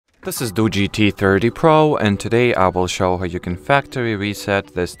This is DOOGEE T30 Pro, and today I will show how you can factory reset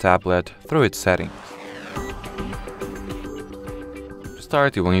this tablet through its settings. To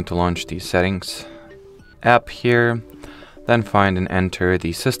start, you will need to launch the settings app here, then find and enter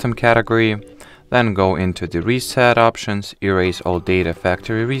the system category, then go into the reset options, erase all data,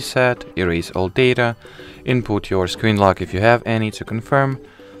 factory reset, erase all data, input your screen lock if you have any to confirm,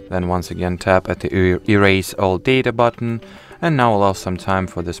 then once again tap at the erase all data button, and now allow some time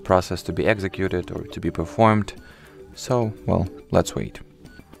for this process to be executed or to be performed. So, well, let's wait.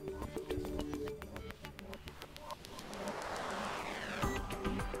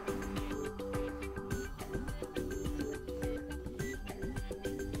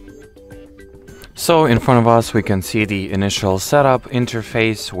 So in front of us we can see the initial setup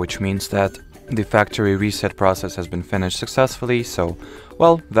interface, which means that the factory reset process has been finished successfully. So,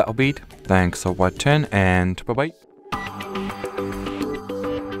 well, that'll be it. Thanks for watching and bye bye.